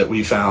that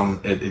we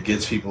found it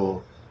gets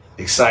people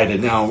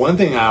excited. Now, one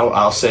thing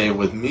I'll say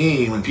with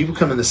me, when people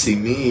come in to see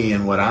me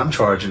and what I'm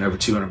charging over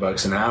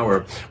 $200 an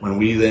hour, when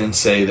we then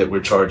say that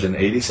we're charging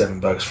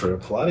 $87 for a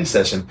Pilates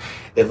session,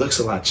 it looks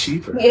a lot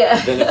cheaper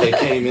than if they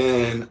came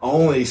in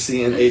only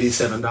seeing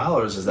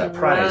 $87 as that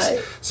price.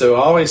 Right. So I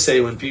always say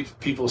when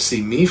people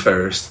see me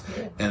first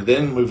and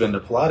then move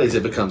into Pilates,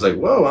 it becomes like,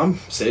 whoa, I'm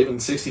saving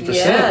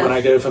 60% when I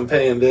go from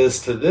paying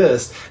this to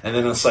this. And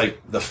then it's like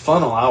the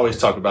funnel I always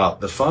talk about.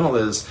 The funnel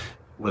is,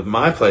 with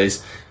my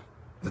place,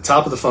 the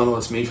top of the funnel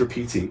is me for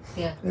PT.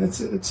 Yeah. And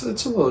it's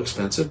a little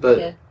expensive,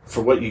 but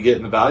for what you get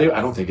in the value, I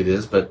don't think it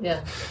is, but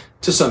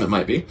to some it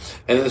might be.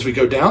 And as we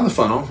go down the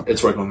funnel,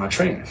 it's working with my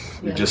trainer.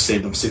 We just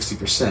saved them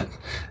 60%.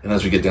 And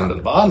as we get down to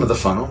the bottom of the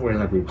funnel, we're in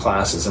the group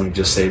classes and we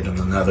just saved them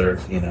another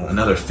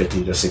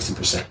 50 to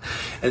 60%.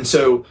 And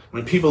so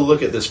when people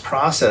look at this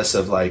process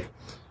of like,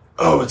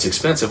 oh, it's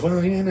expensive.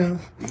 Well,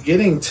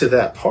 getting to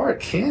that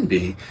part can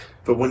be.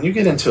 But when you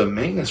get into a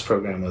maintenance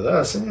program with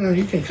us,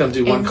 you can come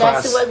do one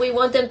class. And that's what we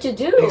want them to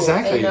do.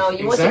 Exactly.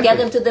 You want to get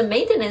them to the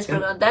maintenance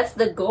program. That's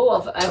the goal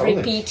of every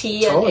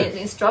PT and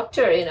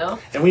instructor,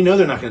 And we know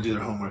they're not going to do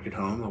their homework at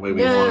home the way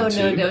we want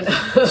them to.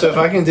 No. So if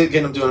I can get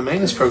them doing a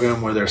maintenance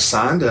program where they're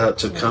signed up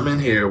to come in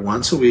here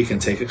once a week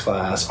and take a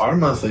class, our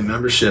monthly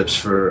memberships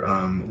for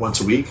once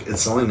a week,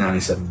 it's only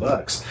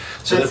 $97.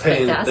 So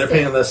they're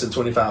paying less than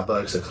 $25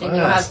 a class. And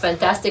you have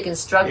fantastic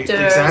instructors.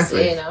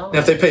 Exactly. Now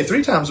if they pay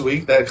 3 times a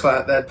week, that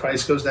price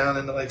goes down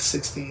into like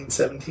 $16,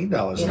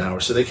 $17 an hour.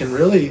 So they can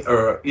really,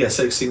 $16,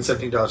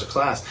 $17 a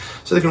class.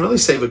 So they can really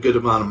save a good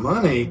amount of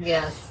money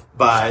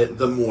by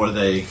the more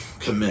they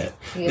commit.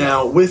 Yes.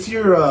 Now, with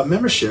your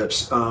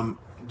memberships, do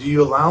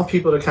you allow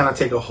people to kind of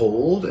take a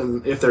hold,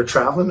 and if they're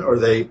traveling, or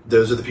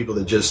those are the people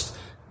that just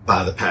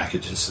buy the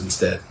packages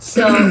instead?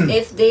 So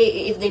if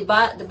they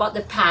bought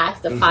the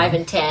pack, the 5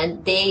 and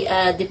 10, they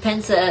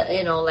depends.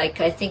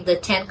 Like I think the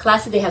 10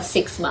 classes they have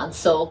 6 months.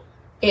 So.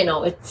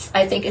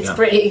 I think it's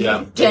pretty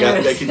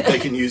generous. They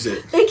can use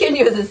it. They can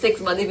use it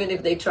 6 months even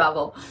if they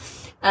travel.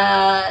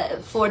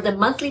 For the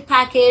monthly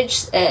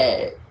package,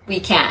 we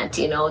can't.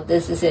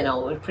 This is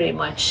we're pretty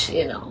much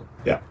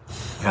Yeah.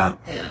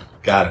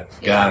 Got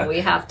it. We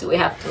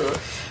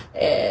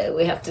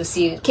have to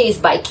see case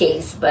by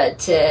case,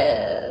 but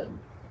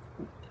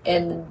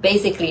and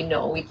basically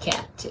no, we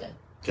can't.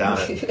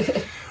 Got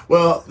it.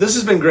 Well, this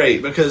has been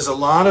great because a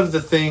lot of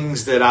the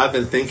things that I've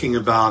been thinking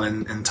about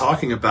and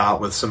talking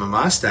about with some of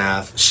my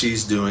staff,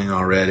 she's doing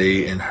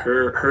already in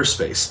her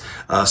space.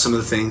 Some of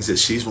the things that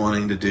she's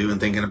wanting to do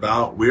and thinking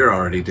about, we're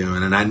already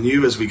doing. And I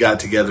knew as we got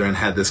together and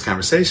had this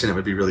conversation, it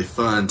would be really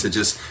fun to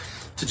just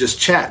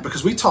chat,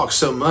 because we talk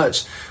so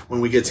much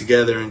when we get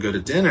together and go to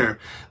dinner.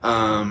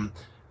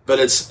 But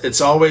it's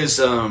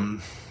always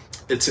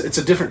it's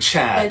a different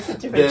chat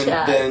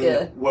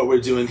than what we're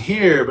doing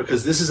here,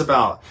 because this is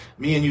about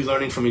me and you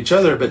learning from each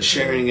other, but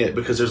sharing it,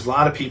 because there's a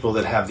lot of people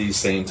that have these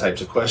same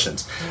types of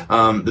questions.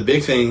 The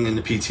big thing in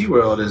the PT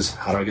world is,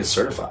 how do I get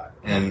certified?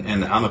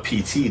 And I'm a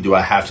PT. Do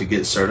I have to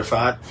get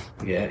certified?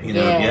 Yeah,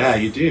 yeah,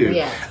 you do.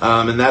 Yes.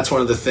 And that's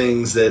one of the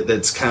things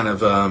that's kind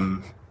of,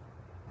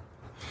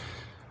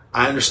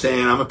 I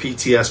understand I'm a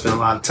PT. I spend a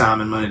lot of time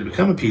and money to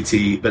become a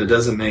PT, but it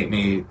doesn't make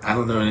me, I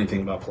don't know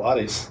anything about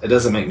Pilates. It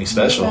doesn't make me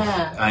special.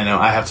 Yeah. I know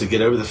I have to get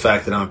over the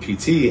fact that I'm a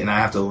PT, and I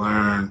have to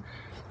learn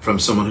from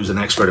someone who's an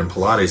expert in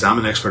Pilates. I'm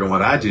an expert in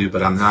what I do,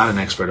 but I'm not an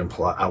expert in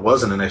Pilates. I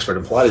wasn't an expert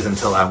in Pilates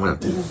until I went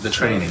through the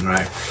training,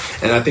 right?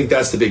 And I think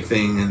that's the big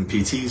thing in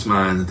PT's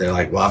mind, that they're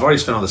like, well, I've already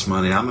spent all this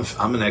money.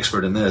 I'm an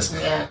expert in this.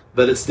 Yeah.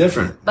 But it's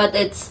different. But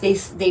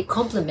they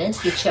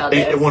complement each other.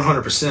 100%.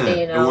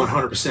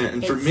 100%.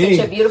 And for me, it's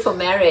such a beautiful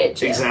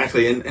marriage.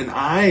 Exactly. And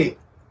I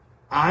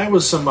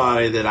was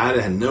somebody that I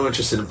had no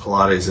interest in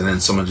Pilates, and then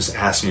someone just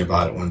asked me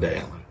about it one day.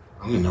 I'm like,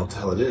 I don't even know what the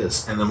hell it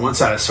is. And then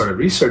once I started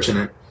researching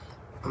it,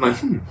 I'm like,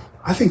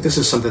 I think this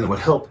is something that would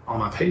help all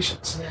my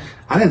patients. Yeah.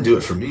 I didn't do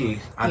it for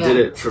me. I did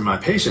it for my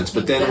patients.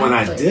 But then when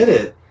I did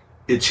it,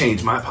 it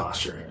changed my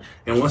posture. Yeah.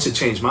 And once it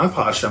changed my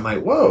posture, I'm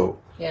like, whoa,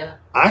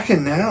 I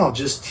can now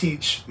just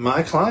teach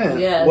my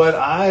client what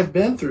I've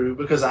been through,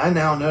 because I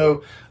now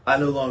know I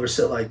no longer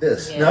sit like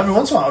this. Yes. Now, every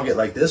once in a while I'll get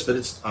like this, but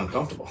it's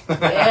uncomfortable.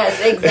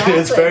 Yes, exactly.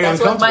 It's very That's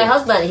uncomfortable. What my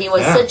husband, he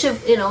was such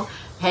a,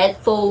 head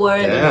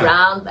forward and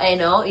round,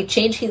 it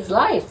changed his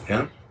life.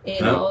 Yeah.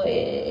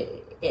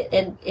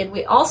 And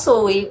we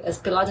also, as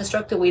Pilates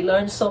instructor, we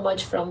learn so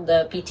much from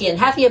the PT. And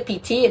having a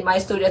PT in my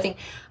studio, I think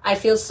I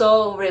feel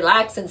so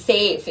relaxed and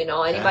safe.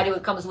 Anybody who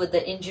comes with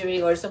the injury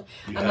or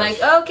something, I'm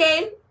like,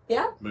 okay,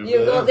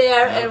 you go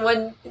there, and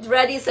when it's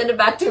ready, send it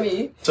back to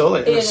me. Totally.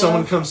 And if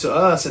someone comes to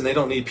us and they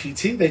don't need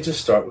PT, they just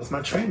start with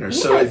my trainer.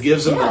 Yes, so it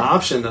gives them the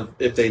option of,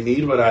 if they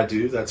need what I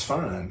do, that's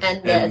fine.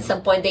 And at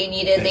some point they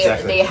need it,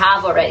 they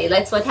have already.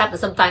 That's what happens.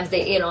 Sometimes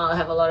they, I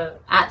have a lot of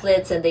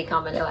athletes and they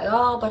come and they're like,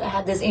 oh, but I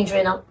had this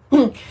injury now.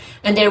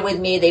 And they're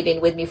with me. They've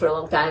been with me for a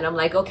long time. And I'm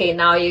like, okay,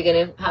 now you're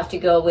going to have to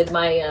go with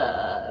my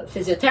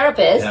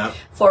physiotherapist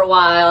for a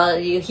while.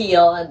 You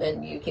heal and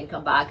then you can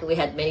come back. We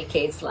had many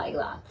cases like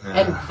that.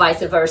 And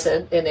vice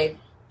versa. And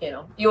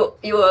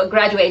you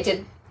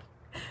graduated.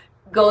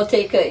 Go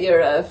take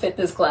your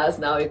fitness class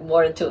now. You're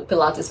more into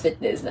Pilates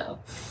fitness now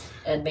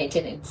and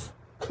maintenance.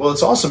 Well,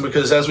 it's awesome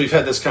because as we've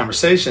had this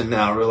conversation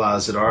now, I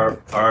realize that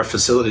our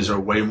facilities are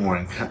way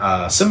more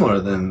similar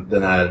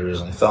than I had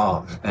originally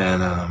thought.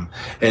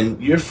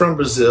 And you're from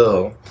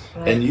Brazil,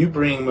 right. And you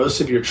bring most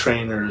of your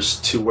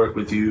trainers to work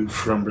with you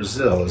from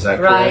Brazil. Is that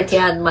correct? Right.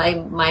 Yeah.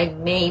 My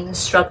main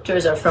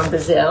instructors are from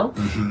Brazil,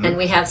 and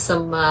we have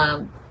some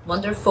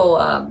wonderful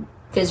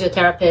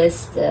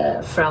physiotherapist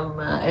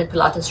and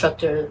Pilates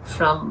instructor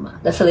from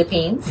the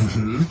Philippines.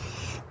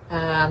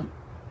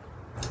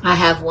 I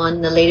have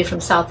one lady from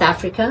South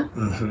Africa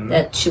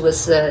that she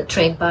was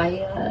trained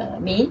by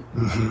me,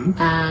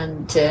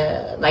 and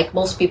like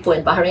most people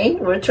in Bahrain,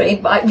 were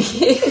trained by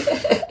me.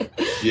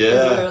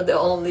 Yeah, we're the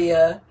only.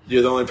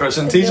 You're the only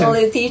person teaching. The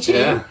only teaching.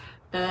 Yeah.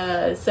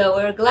 So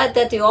we're glad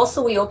that we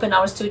opened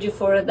our studio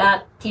for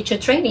that teacher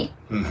training.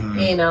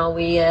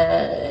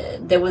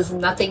 There was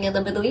nothing in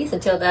the Middle East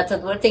until that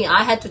thing.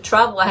 I had to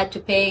travel. I had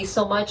to pay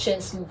so much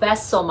and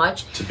invest so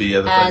much to be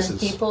other places. And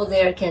people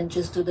there can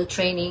just do the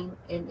training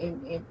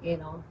in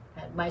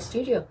at my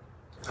studio.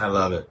 I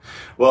love it.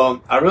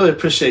 Well, I really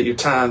appreciate your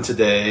time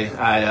today.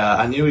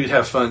 I knew we'd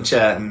have fun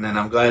chatting, and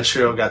I'm glad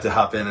Cheryl got to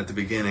hop in at the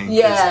beginning.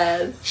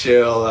 Yes.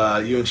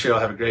 Cheryl, you and Cheryl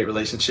have a great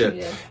relationship.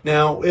 Yes.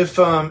 Now, if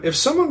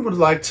someone would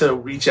like to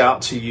reach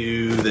out to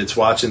you that's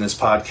watching this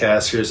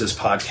podcast, here's this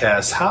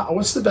podcast,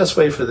 what's the best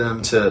way for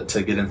them to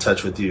get in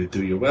touch with you?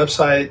 Through your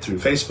website, through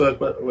Facebook,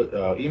 what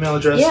email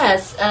address?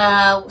 Yes.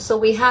 So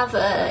we have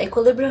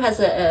Equilibrium has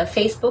a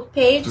Facebook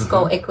page. It's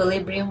called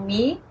Equilibrium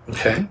Me.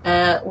 Okay.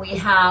 We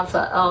have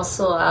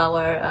also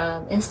our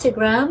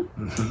Instagram.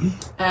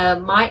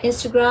 My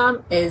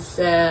Instagram is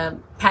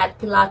Pat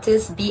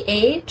Pilates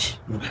BH.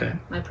 Okay.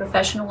 My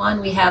professional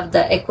one. We have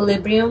the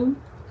Equilibrium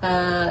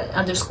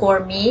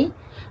 _me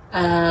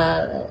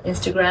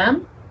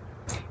Instagram.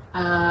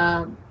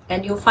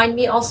 And you'll find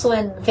me also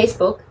in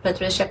Facebook,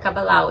 Patricia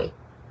Kabalawi.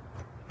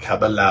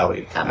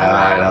 Kabalawi. All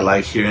right, I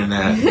like hearing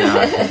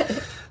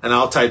that. And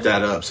I'll type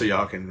that up so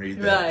y'all can read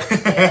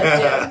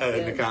that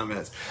in the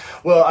comments.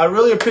 Well, I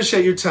really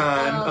appreciate your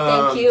time.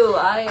 Oh, thank you.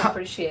 I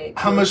appreciate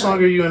How much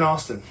longer are you in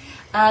Austin?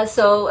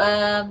 So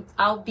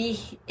I'll be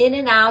in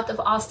and out of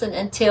Austin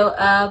until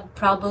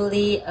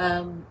probably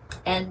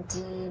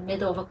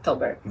middle of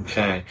October.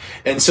 Okay.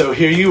 And so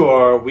here you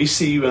are. We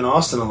see you in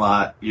Austin a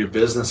lot. Your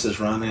business is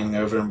running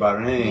over in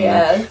Bahrain.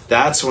 Yes.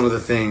 That's one of the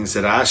things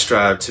that I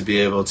strive to be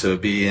able to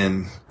be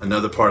in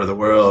another part of the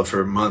world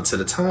for months at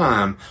a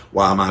time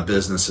while my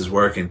business is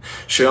working.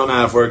 Cheryl and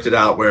I have worked it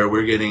out where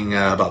we're getting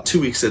about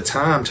 2 weeks at a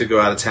time to go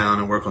out of town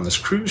and work on this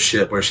cruise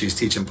ship where she's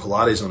teaching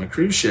Pilates on a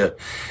cruise ship.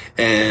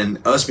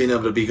 And us being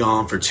able to be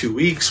gone for 2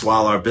 weeks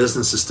while our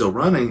business is still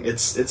running,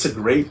 it's a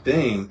great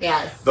thing.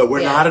 Yes. But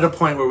we're not at a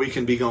point where we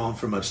can be gone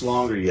for much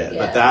longer yet.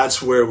 Yes. But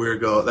that's where we're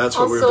going. That's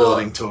what we're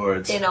building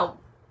towards.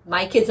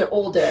 My kids are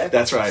older.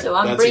 That's right. So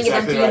I'm bringing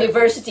them to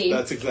university.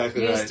 That's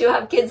exactly right. You still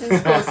have kids in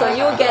school, so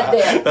you'll get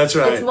there. That's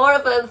right. It's more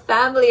of a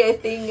family, I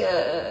think,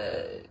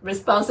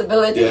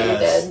 responsibility,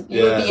 then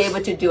you'll be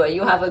able to do it.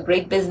 You have a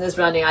great business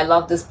running. I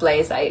love this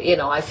place.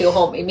 I feel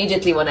home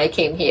immediately when I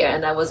came here,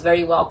 and I was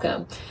very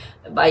welcome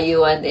by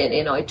you. And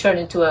it turned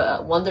into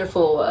a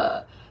wonderful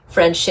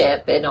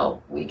friendship.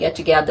 We get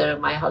together,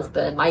 my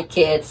husband, my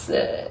kids,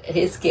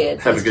 his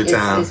kids. Have a good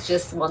time. It's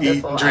just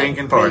wonderful. Eat, drink,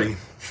 and party.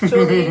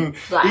 Truly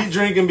blessed. Eat,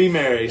 drink, and be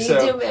merry.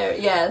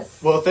 Yes.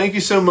 Well, thank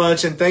you so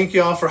much, and thank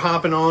y'all for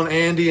hopping on.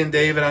 Andy and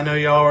David, I know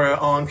y'all are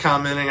on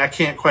commenting. I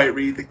can't quite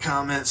read the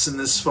comments in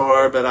this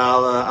far, but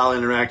I'll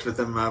interact with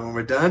them when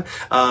we're done.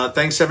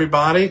 Thanks,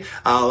 everybody.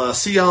 I'll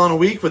see y'all in a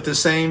week with the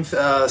same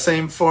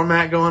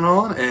format going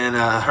on, and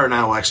her and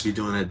I will actually be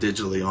doing it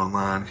digitally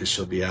online because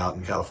she'll be out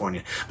in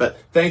California. But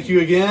thank you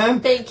again.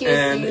 Thank you.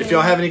 And if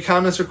y'all have any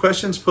comments or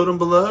questions, put them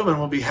below, and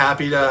we'll be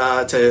happy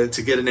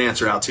to get an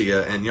answer out to you.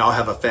 And y'all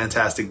have a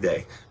fantastic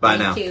day. Bye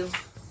now. Thank you.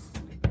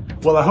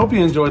 Well, I hope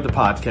you enjoyed the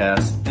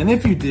podcast. And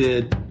if you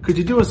did, could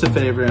you do us a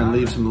favor and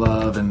leave some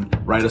love and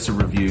write us a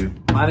review?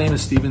 My name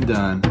is Stephen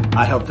Dunn.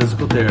 I help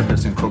physical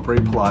therapists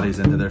incorporate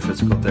Pilates into their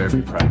physical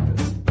therapy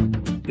practice.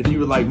 If you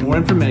would like more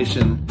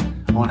information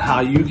on how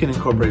you can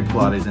incorporate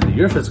Pilates into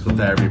your physical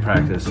therapy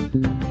practice,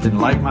 then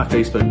like my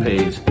Facebook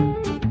page,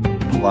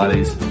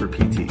 Pilates for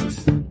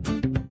PTs.